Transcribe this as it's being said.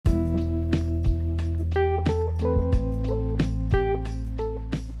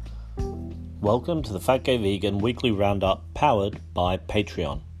Welcome to the Fat Gay Vegan Weekly Roundup powered by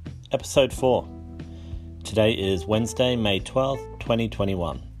Patreon, Episode 4. Today is Wednesday, May 12th,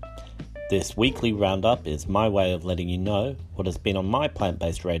 2021. This weekly roundup is my way of letting you know what has been on my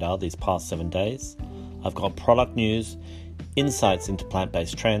plant-based radar these past 7 days. I've got product news, insights into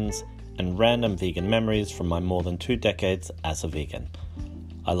plant-based trends, and random vegan memories from my more than 2 decades as a vegan.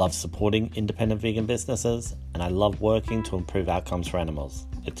 I love supporting independent vegan businesses, and I love working to improve outcomes for animals.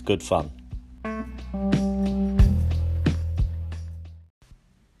 It's good fun.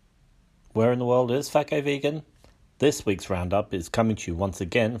 Where in the world is Fat Gay Vegan? This week's roundup is coming to you once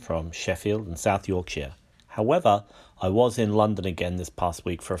again from Sheffield and South Yorkshire. However, I was in London again this past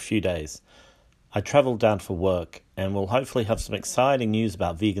week for a few days. I travelled down for work and will hopefully have some exciting news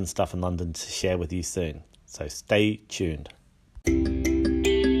about vegan stuff in London to share with you soon. So stay tuned.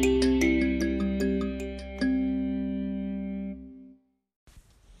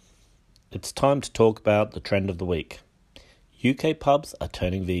 It's time to talk about the trend of the week. UK pubs are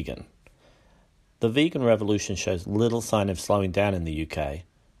turning vegan. The vegan revolution shows little sign of slowing down in the UK,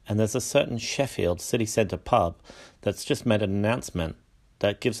 and there's a certain Sheffield city centre pub that's just made an announcement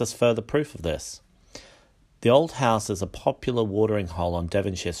that gives us further proof of this. The Old House is a popular watering hole on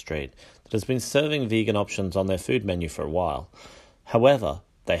Devonshire Street that has been serving vegan options on their food menu for a while. However,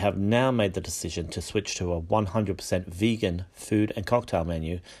 they have now made the decision to switch to a 100% vegan food and cocktail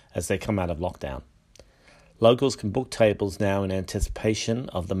menu as they come out of lockdown. Locals can book tables now in anticipation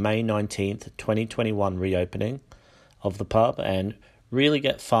of the May 19th, 2021 reopening of the pub and really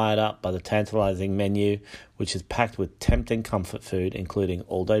get fired up by the tantalising menu, which is packed with tempting comfort food, including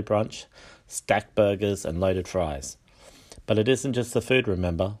all-day brunch, stacked burgers and loaded fries. But it isn't just the food,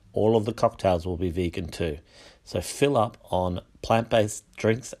 remember. All of the cocktails will be vegan too. So fill up on plant-based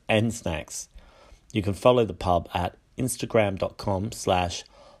drinks and snacks. You can follow the pub at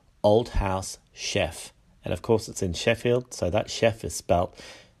instagram.com/oldhousechef. And of course it's in Sheffield, so that chef is spelt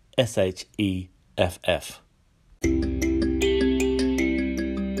S-H-E-F-F.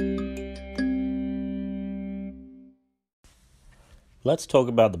 Let's talk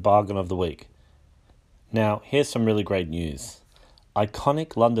about the bargain of the week. Now, here's some really great news.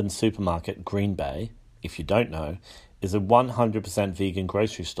 Iconic London supermarket Green Bay, if you don't know, is a 100% vegan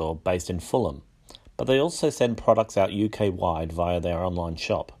grocery store based in Fulham, but they also send products out UK-wide via their online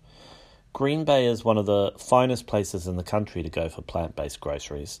shop. Green Bay is one of the finest places in the country to go for plant-based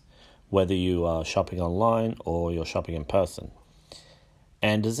groceries, whether you are shopping online or you're shopping in person.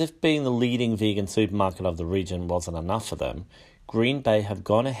 And as if being the leading vegan supermarket of the region wasn't enough for them, Green Bay have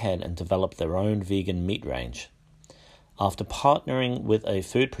gone ahead and developed their own vegan meat range. After partnering with a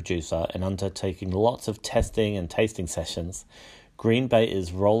food producer and undertaking lots of testing and tasting sessions, Green Bay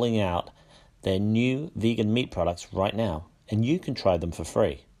is rolling out their new vegan meat products right now, and you can try them for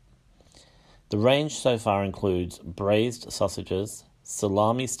free. The range so far includes braised sausages,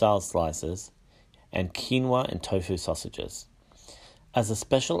 salami-style slices, and quinoa and tofu sausages. As a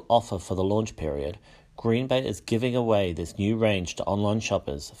special offer for the launch period, Green Bay is giving away this new range to online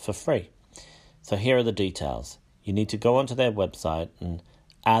shoppers for free. So here are the details. You need to go onto their website and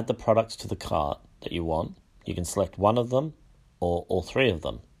add the products to the cart that you want. You can select one of them or all three of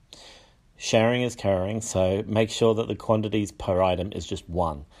them. Sharing is caring, so make sure that the quantities per item is just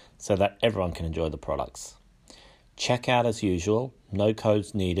one, so that everyone can enjoy the products. Checkout as usual, no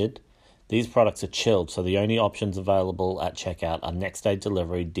codes needed. These products are chilled, so the only options available at checkout are next day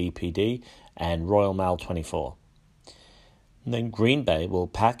delivery DPD and Royal Mail 24. And then Green Bay will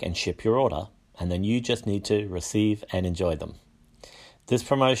pack and ship your order, and then you just need to receive and enjoy them. This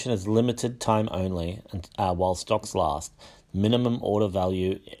promotion is limited time only and while stocks last. Minimum order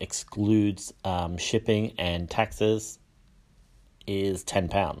value excludes shipping and taxes is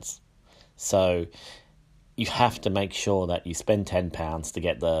 £10. So you have to make sure that you spend £10 to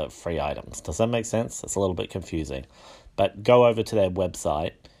get the free items. Does that make sense? It's a little bit confusing. But go over to their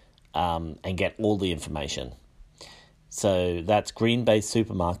website and get all the information. So that's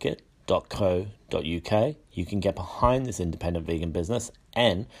greenbaysupermarket.co.uk. You can get behind this independent vegan business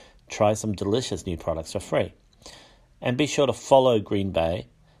and try some delicious new products for free. And be sure to follow Green Bay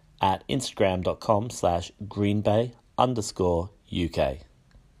at instagram.com/greenbay_UK.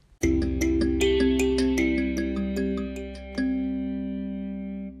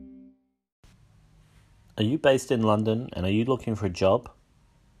 Are you based in London and are you looking for a job?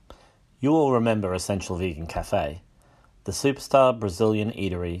 You will remember Essential Vegan Cafe. The superstar Brazilian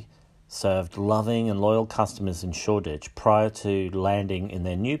eatery served loving and loyal customers in Shoreditch prior to landing in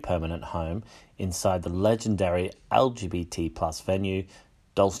their new permanent home inside the legendary LGBT+ venue,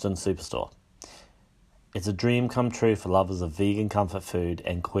 Dalston Superstore. It's a dream come true for lovers of vegan comfort food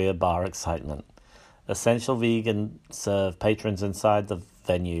and queer bar excitement. Essential Vegan serve patrons inside the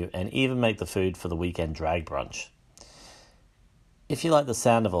venue and even make the food for the weekend drag brunch. If you like the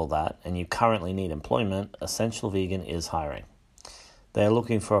sound of all that and you currently need employment, Essential Vegan is hiring. They are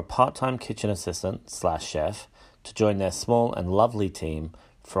looking for a part-time kitchen assistant/chef to join their small and lovely team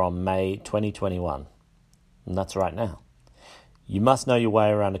from May 2021. And that's right now. You must know your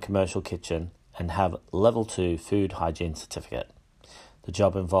way around a commercial kitchen and have Level 2 food hygiene certificate. The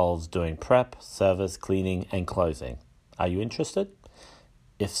job involves doing prep, service, cleaning, and closing. Are you interested?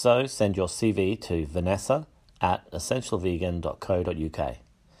 If so, send your CV to vanessa@essentialvegan.co.uk.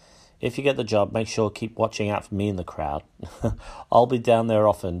 If you get the job, make sure to keep watching out for me in the crowd. I'll be down there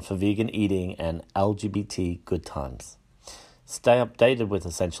often for vegan eating and LGBT good times. Stay updated with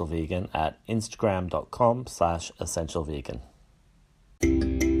Essential Vegan at instagram.com/essentialvegan.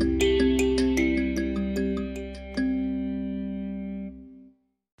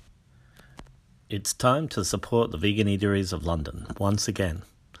 It's time to support the vegan eateries of London once again.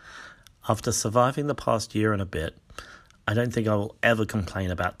 After surviving the past year and a bit, I don't think I will ever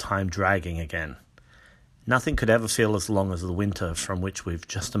complain about time dragging again. Nothing could ever feel as long as the winter from which we've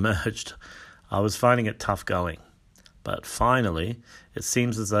just emerged. I was finding it tough going. But finally, it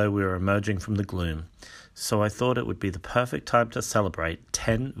seems as though we are emerging from the gloom, so I thought it would be the perfect time to celebrate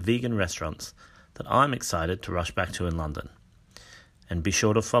 10 vegan restaurants that I'm excited to rush back to in London. And be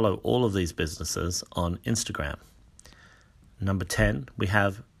sure to follow all of these businesses on Instagram. Number 10, we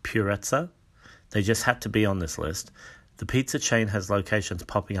have Purezza. They just had to be on this list. The pizza chain has locations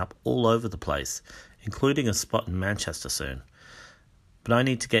popping up all over the place, including a spot in Manchester soon. But I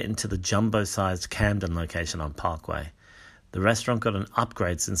need to get into the jumbo-sized Camden location on Parkway. The restaurant got an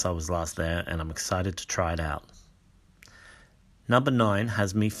upgrade since I was last there, and I'm excited to try it out. Number 9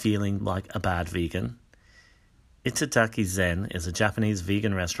 has me feeling like a bad vegan. Itadaki Zen is a Japanese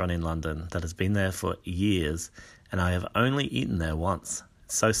vegan restaurant in London that has been there for years, and I have only eaten there once.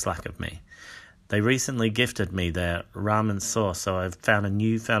 It's so slack of me. They recently gifted me their ramen sauce, so I've got a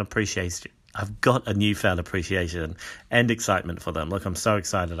newfound appreciation and excitement for them. Look, I'm so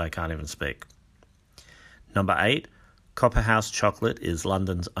excited I can't even speak. Number 8, Copper House Chocolate is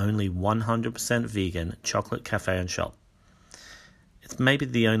London's only 100% vegan chocolate cafe and shop. It's maybe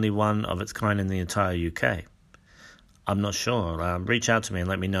the only one of its kind in the entire UK. I'm not sure. Reach out to me and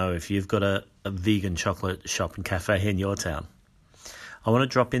let me know if you've got a vegan chocolate shop and cafe in your town. I want to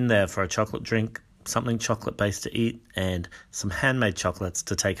drop in there for a chocolate drink, something chocolate-based to eat, and some handmade chocolates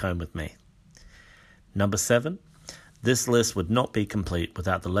to take home with me. Number 7, this list would not be complete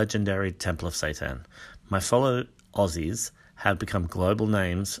without the legendary Temple of Satan. My fellow Aussies have become global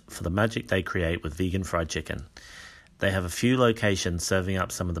names for the magic they create with vegan fried chicken. They have a few locations serving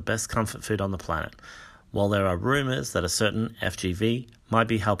up some of the best comfort food on the planet, while there are rumours that a certain FGV might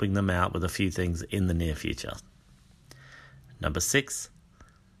be helping them out with a few things in the near future. Number 6,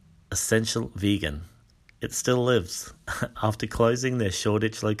 Essential Vegan. It still lives. After closing their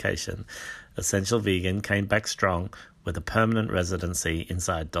Shoreditch location, Essential Vegan came back strong with a permanent residency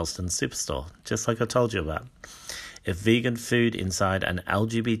inside Dalston's Superstore, just like I told you about. If vegan food inside an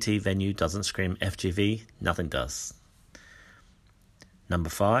LGBT venue doesn't scream FGV, nothing does. Number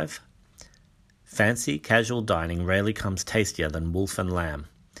 5, fancy casual dining rarely comes tastier than Wolf and Lamb.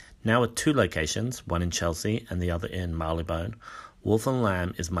 Now with 2 locations, one in Chelsea and the other in Marylebone, Wolf and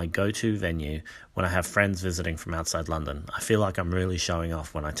Lamb is my go-to venue when I have friends visiting from outside London. I feel like I'm really showing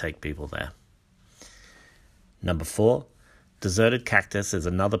off when I take people there. Number 4, Deserted Cactus is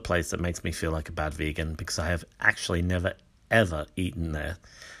another place that makes me feel like a bad vegan because I have actually never ever eaten there.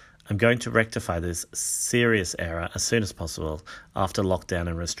 I'm going to rectify this serious error as soon as possible after lockdown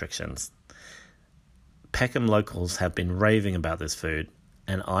and restrictions. Peckham locals have been raving about this food,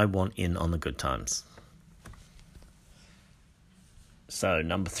 and I want in on the good times. So,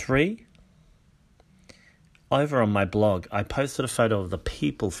 number 3. Over on my blog, I posted a photo of the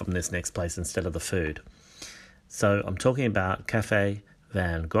people from this next place instead of the food. So, I'm talking about Café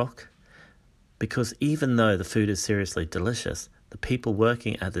Van Gogh, because even though the food is seriously delicious, the people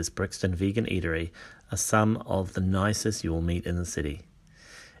working at this Brixton vegan eatery are some of the nicest you will meet in the city.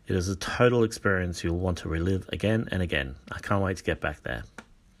 It is a total experience you'll want to relive again and again. I can't wait to get back there.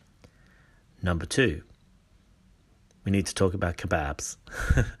 Number 2, we need to talk about kebabs.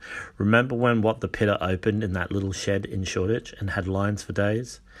 Remember when What the Pitta opened in that little shed in Shoreditch and had lines for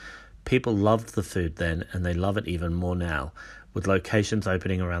days? People loved the food then, and they love it even more now, with locations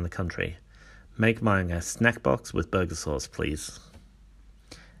opening around the country. Make mine a snack box with burger sauce, please.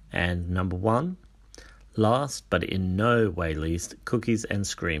 And number 1, last but in no way least, Cookies and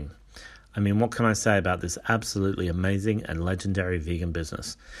Scream. I mean, what can I say about this absolutely amazing and legendary vegan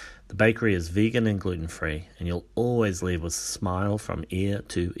business? The bakery is vegan and gluten-free, and you'll always leave with a smile from ear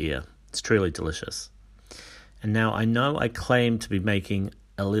to ear. It's truly delicious. And now I know I claim to be making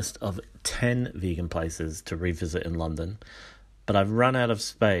a list of 10 vegan places to revisit in London, but I've run out of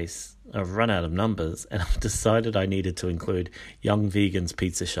space, I've run out of numbers, and I've decided I needed to include Young Vegan's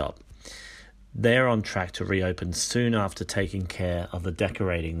Pizza Shop. They're on track to reopen soon after taking care of the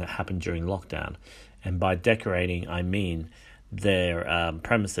decorating that happened during lockdown. And by decorating, I mean their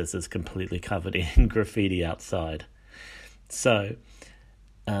premises is completely covered in graffiti outside. So,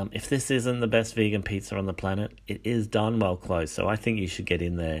 if this isn't the best vegan pizza on the planet, it is done well close. So I think you should get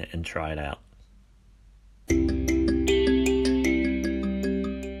in there and try it out.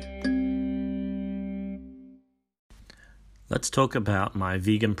 Let's talk about my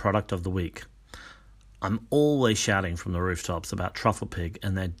vegan product of the week. I'm always shouting from the rooftops about Truffle Pig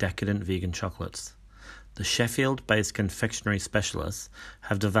and their decadent vegan chocolates. The Sheffield-based confectionery specialists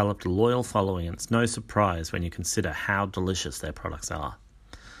have developed a loyal following, and it's no surprise when you consider how delicious their products are.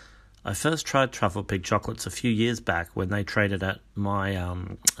 I first tried Truffle Pig chocolates a few years back when they traded at my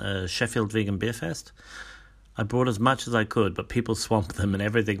Sheffield Vegan Beer Fest. I brought as much as I could, but people swamped them and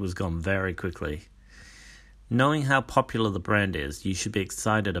everything was gone very quickly. Knowing how popular the brand is, you should be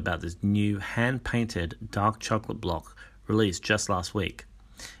excited about this new hand-painted dark chocolate block released just last week.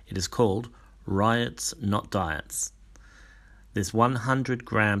 It is called Riots Not Diets. This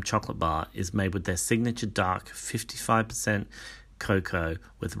 100-gram chocolate bar is made with their signature dark 55% cocoa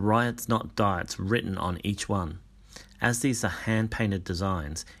with Riots Not Diets written on each one. As these are hand-painted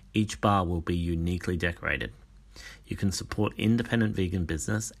designs, each bar will be uniquely decorated. You can support independent vegan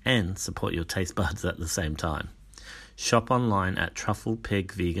business and support your taste buds at the same time. Shop online at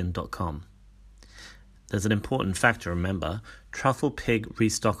trufflepigvegan.com. There's an important fact to remember. Truffle Pig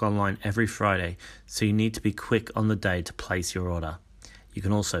restock online every Friday, so you need to be quick on the day to place your order. You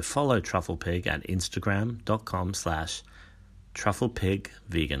can also follow Truffle Pig at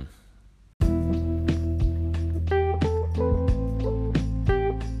instagram.com/trufflepigvegan.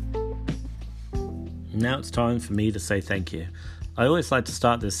 Now it's time for me to say thank you. I always like to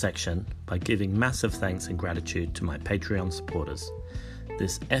start this section by giving massive thanks and gratitude to my Patreon supporters.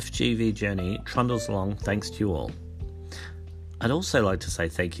 This FGV journey trundles along thanks to you all. I'd also like to say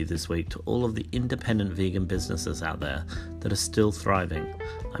thank you this week to all of the independent vegan businesses out there that are still thriving.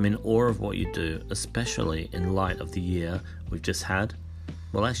 I'm in awe of what you do, especially in light of the year we've just had.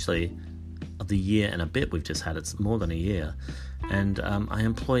 Well, actually, of the year and a bit we've just had. It's more than a year. And I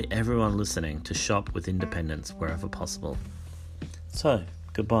employ everyone listening to shop with independence wherever possible. So,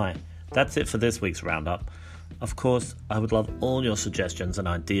 goodbye. That's it for this week's Roundup. Of course, I would love all your suggestions and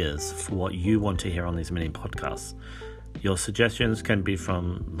ideas for what you want to hear on these mini podcasts. Your suggestions can be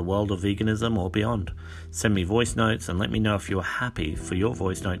from the world of veganism or beyond. Send me voice notes and let me know if you're happy for your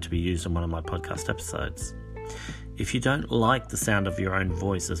voice note to be used in one of my podcast episodes. If you don't like the sound of your own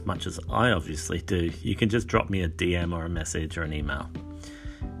voice as much as I obviously do, you can just drop me a DM or a message or an email.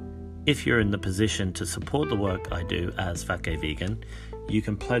 If you're in the position to support the work I do as Fat Gay Vegan, you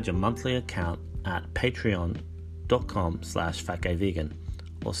can pledge a monthly account at patreon.com/fatgayvegan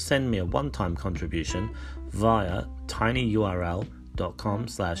or send me a one-time contribution via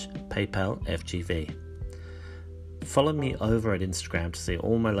tinyurl.com/paypalfgv. Follow me over at Instagram to see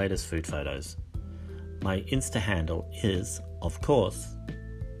all my latest food photos. My Insta handle is, of course,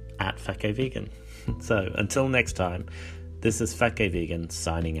 @FatGayVegan. So until next time, this is Fat Gay Vegan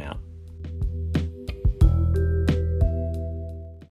signing out.